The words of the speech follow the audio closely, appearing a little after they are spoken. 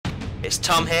It's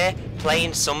Tom here,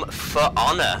 playing some For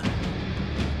Honor.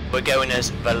 We're going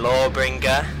as the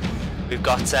Lawbringer. We've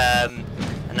got a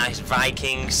nice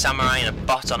Viking, Samurai and a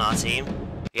bot on our team.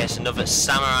 Yes, another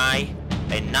Samurai,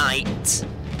 a Knight,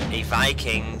 a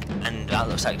Viking, and that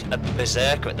looks like a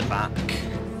Berserker at the back.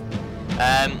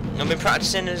 I've been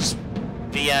practicing as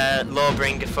the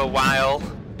Lawbringer for a while.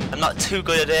 I'm not too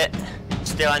good at it.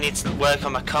 Still, I need to work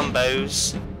on my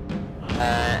combos.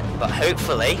 But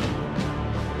hopefully,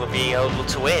 we'll be able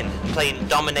to win. Playing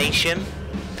Domination.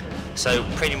 So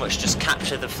pretty much just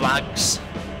capture the flags.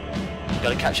 Got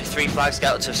to capture 3 flags,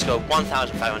 get up to score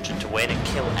 1,500 to win and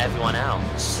kill everyone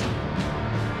else.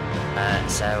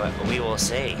 So we will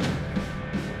see.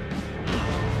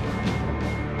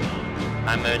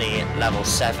 I'm only level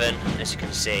 7, as you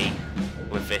can see,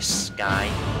 with this guy.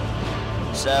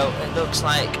 So it looks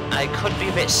like I could be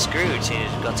a bit screwed.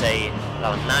 He's got a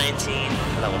level 19,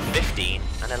 a level 15,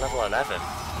 and a level 11.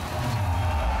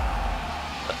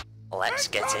 But let's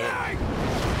get in.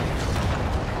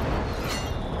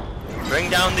 Bring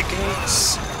down the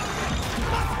gates.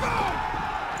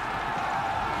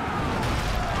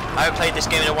 I haven't played this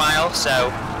game in a while, so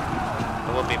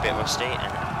I will be a bit rusty,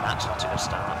 and that's not a good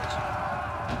start.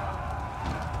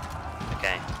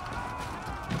 Okay,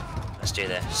 let's do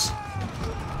this.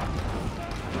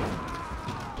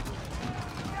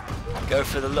 Go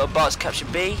for the little bots, capture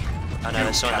B. Oh no,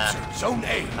 there's someone there. Zone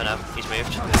A. Oh no, he's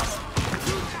moved.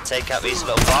 Take out these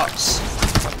little bots,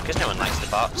 because no one likes the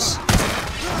bots.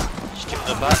 Stupid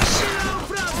little bots.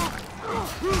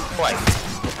 Wait.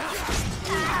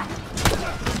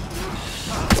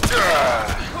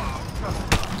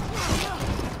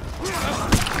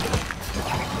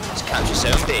 Let's capture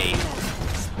Zone B.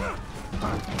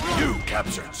 You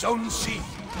captured Zone C.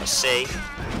 Let's see.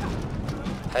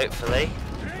 Hopefully.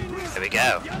 Here we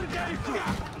go.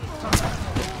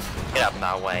 Get out of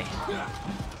my way.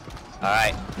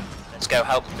 Alright. Let's go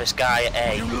help this guy at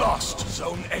A. You lost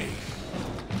Zone A.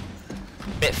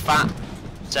 Bit fat.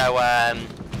 So, a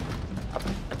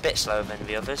bit slower than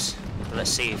the others. But let's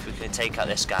see if we can take out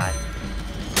this guy.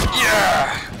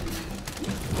 Yeah!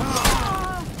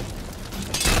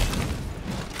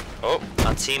 Oh,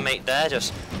 our teammate there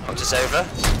just knocked us over.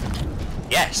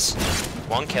 Yes!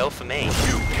 1 kill for me.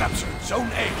 You captured Zone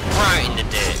A. Right in the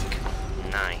dick.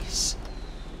 Nice.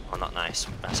 Well, not nice.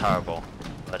 That's horrible.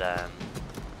 But, well,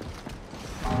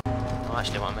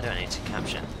 actually, what am I doing? I need to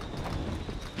capture.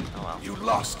 Oh well. You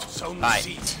lost Zone Right.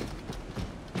 C.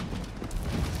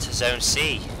 To Zone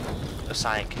C. Looks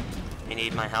like you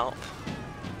need my help.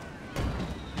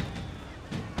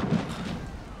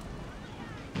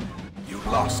 You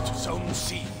lost Zone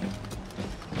C.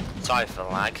 Sorry for the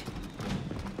lag.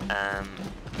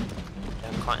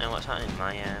 Don't quite know what's happening.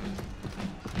 My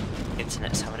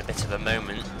internet's having a bit of a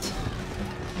moment.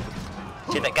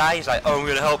 See that guy? He's like, oh, I'm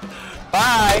gonna help.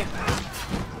 Bye!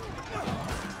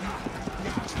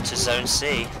 To Zone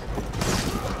C.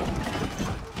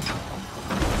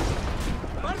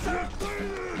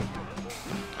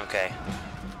 Okay.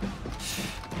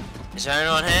 Is there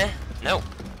anyone here? Nope.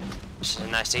 This is a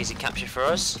nice easy capture for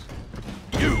us.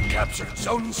 You captured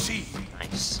Zone C.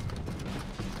 Nice.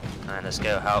 And let's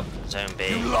go help Zone B.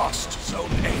 You lost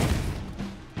Zone A.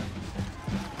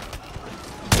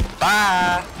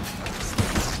 Bye!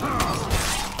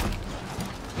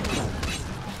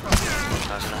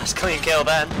 That was a nice clean kill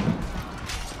then.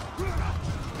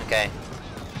 Okay.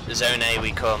 Zone A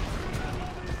we come.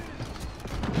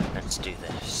 Let's do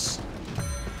this.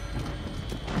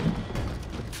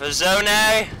 For Zone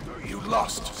A! You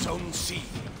lost Zone C.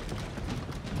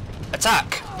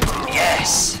 Attack!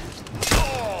 Yes!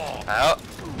 Out.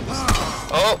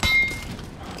 Oh!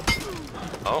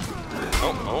 Oh!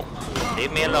 Oh! Oh!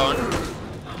 Leave me alone.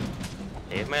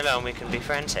 Leave me alone, we can be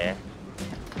friends here.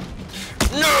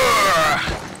 No!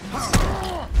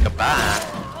 Goodbye.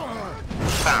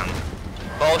 Bam.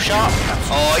 Ball shot?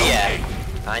 Oh yeah.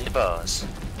 Behind the bars.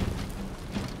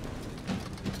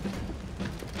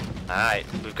 Alright,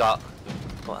 we've got...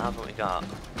 What haven't we got?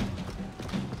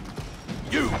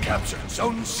 You captured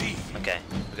Zone C. Okay,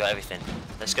 we've got everything.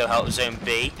 Let's go help Zone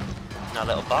B and our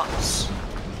little bots.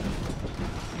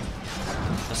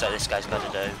 Looks like this guy's got it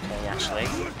okay, actually.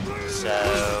 So...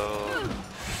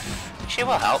 she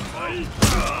will help.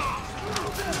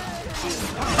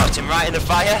 Knocked him right in the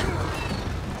fire.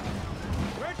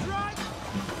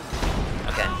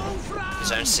 Okay,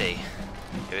 Zone C.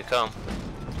 Here we come.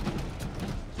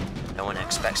 No one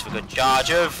expects a good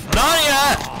charge of... Not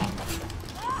yet!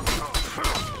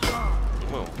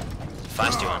 Ooh,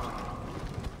 feisty one.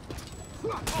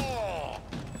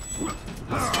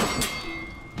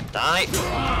 Die!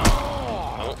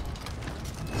 Oh.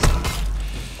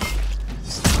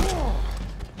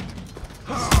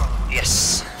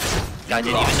 Guy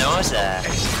didn't even know I was there.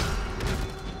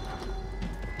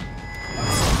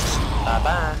 Bye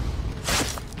bye.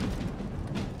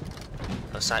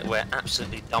 Looks like we're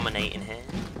absolutely dominating here.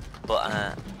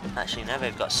 But actually now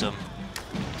we've got some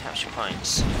capture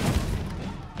points.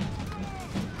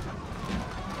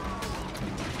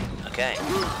 Okay,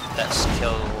 let's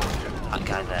kill that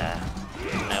guy there.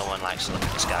 No one likes to look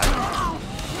at this guy.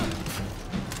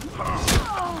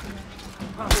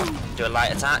 Do a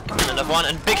light attack, and another one,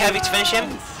 and big heavy to finish him.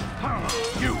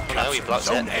 Oh no, he blocks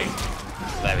it.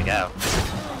 There we go.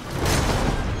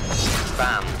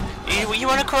 Bam. You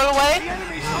want to crawl away?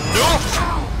 No!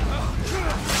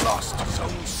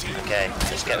 Okay,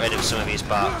 let's get rid of some of these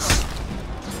bots.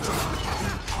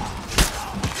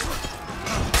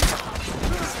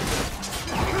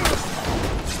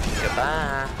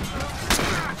 Goodbye.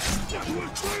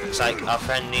 Looks like our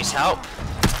friend needs help.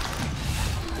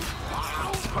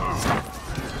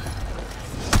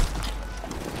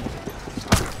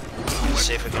 Let's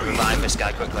see if we can revive this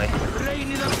guy quickly.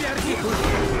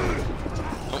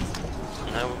 Oh,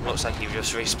 no, looks like he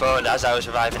just respawned as I was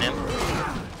reviving him.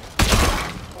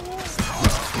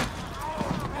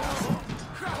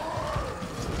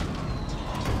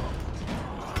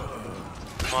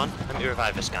 Come on, let me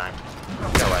revive this guy.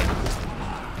 Go away.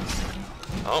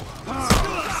 Oh.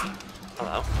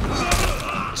 Hello.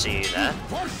 See you there.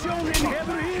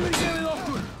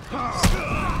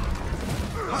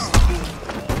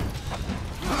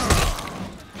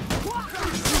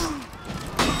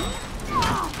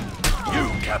 You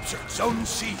captured Zone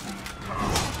C.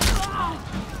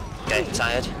 Okay,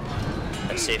 tired.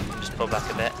 Let's see if we can just pull back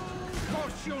a bit.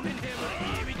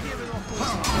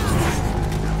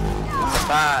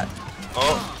 Bad.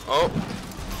 Oh.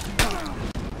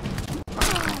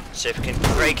 See if we can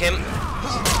break him.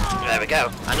 There we go.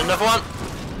 And another one.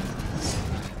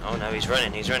 Oh no, he's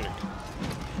running.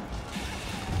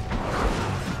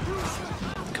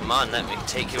 Come on, let me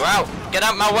take you out. Get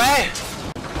out my way.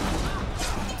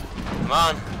 Come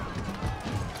on.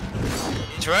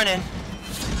 He's running.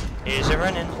 He's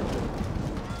running.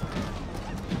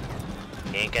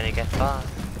 He ain't gonna get far.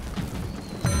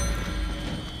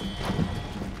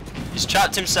 He's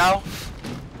trapped himself.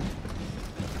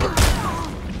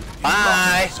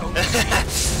 Bye!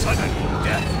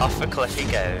 Off the cliff he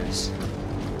goes.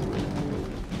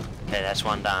 Okay, that's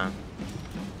one down.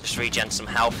 Just regen some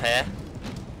health here.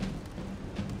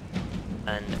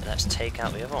 And let's take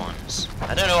out the other ones.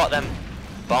 I don't know what them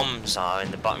bombs are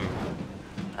in the bottom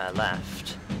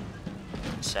left.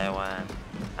 So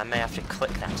I may have to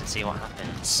click that to see what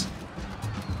happens.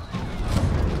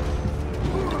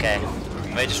 Okay.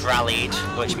 We just rallied,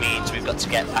 which means we've got to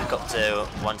get back up to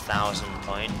 1,000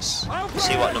 points.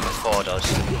 See what number 4 does.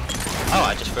 Oh,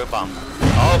 I just threw a bomb.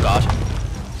 Oh god.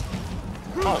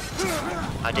 Oh,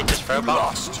 I did just throw a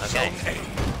bomb. Okay.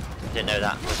 Didn't know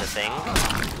that was a thing.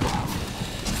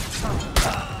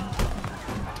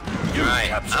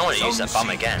 Right, I want to use that bomb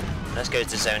again. Let's go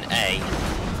to Zone A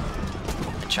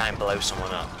and try and blow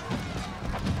someone up.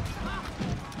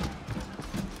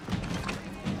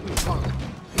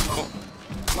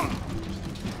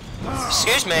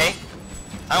 Excuse me,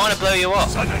 I want to blow you up.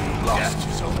 Sudden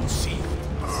lost Zone C.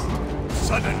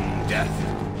 Sudden death.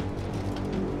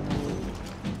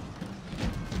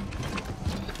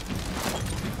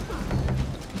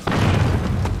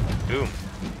 Boom.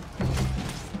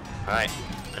 Alright,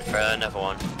 and throw another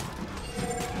one.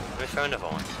 Let me throw another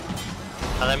one.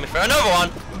 And let me throw another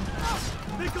one!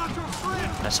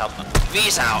 Let's help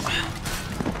these out.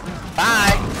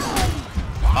 Bye!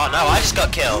 Oh no, I just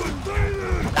got killed.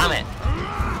 Damn it.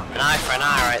 An eye for an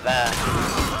eye right there.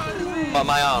 What am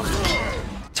I on?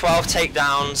 12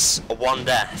 takedowns, 1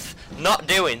 death. Not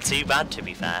doing too bad, to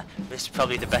be fair. This is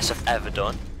probably the best I've ever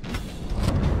done.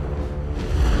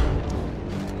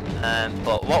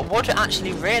 But what would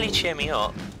actually really cheer me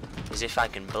up is if I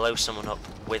can blow someone up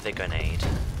with a grenade.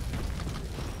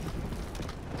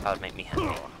 That would make me happy.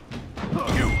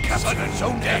 You captured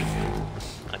Zone A.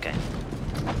 Okay.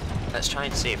 Let's try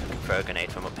and see if we can throw a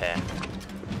grenade from up here.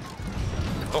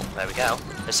 Oh, there we go.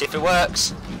 Let's see if it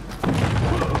works.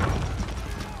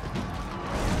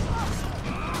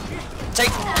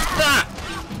 Take that!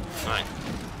 Alright.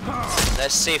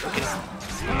 Let's see if we can...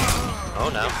 Oh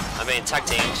no, I'm being tag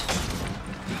teamed.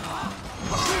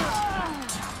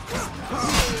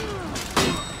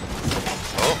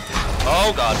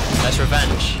 Oh god, let's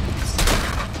revenge.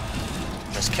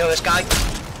 Let's kill this guy.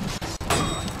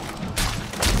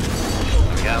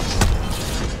 There we go.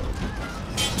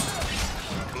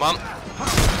 Come on.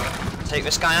 Take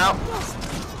this guy out.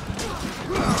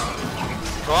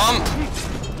 Come on.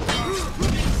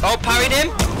 Oh, parried him.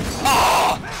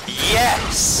 Oh,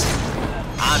 Yes!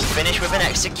 And finish with an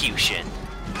execution.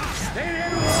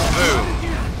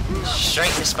 Boom!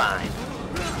 Straight in the spine.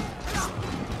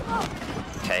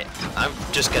 Okay, I'm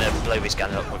just gonna blow this guy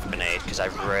up with a grenade because I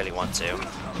really want to.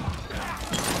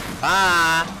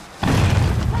 Ah!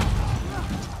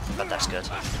 But that's good.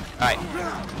 Alright,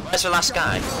 where's the last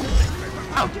guy?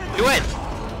 Oh, you win!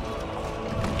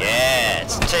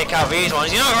 Yes, take out these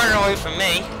ones. You're not running away from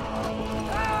me.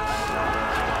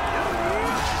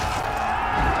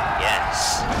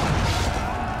 Yes.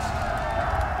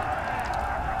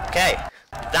 Okay,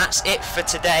 that's it for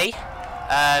today.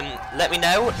 Let me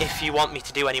know if you want me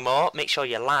to do any more. Make sure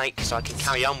you like so I can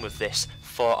carry on with this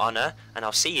For Honor, and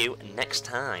I'll see you next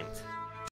time.